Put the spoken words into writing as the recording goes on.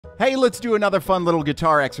Hey, let's do another fun little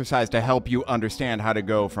guitar exercise to help you understand how to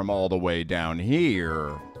go from all the way down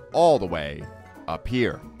here, all the way up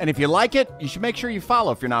here. And if you like it, you should make sure you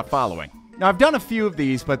follow if you're not following. Now, I've done a few of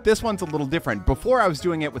these, but this one's a little different. Before I was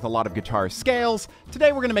doing it with a lot of guitar scales.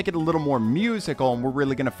 Today we're going to make it a little more musical, and we're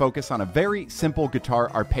really going to focus on a very simple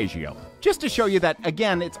guitar arpeggio. Just to show you that,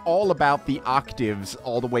 again, it's all about the octaves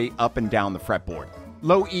all the way up and down the fretboard.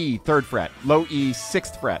 Low E, 3rd fret. Low E,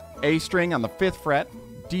 6th fret. A string on the 5th fret.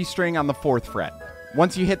 D string on the 4th fret.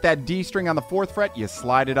 Once you hit that D string on the 4th fret, you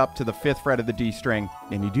slide it up to the 5th fret of the D string,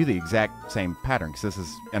 and you do the exact same pattern, because this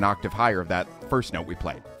is an octave higher of that first note we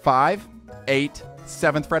played. 5, 8,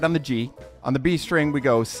 7th fret on the G. On the B string, we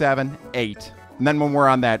go 7, 8. And then when we're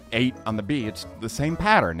on that 8 on the B, it's the same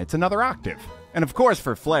pattern. It's another octave. And of course,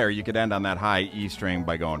 for flair, you could end on that high E string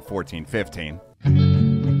by going 14, 15.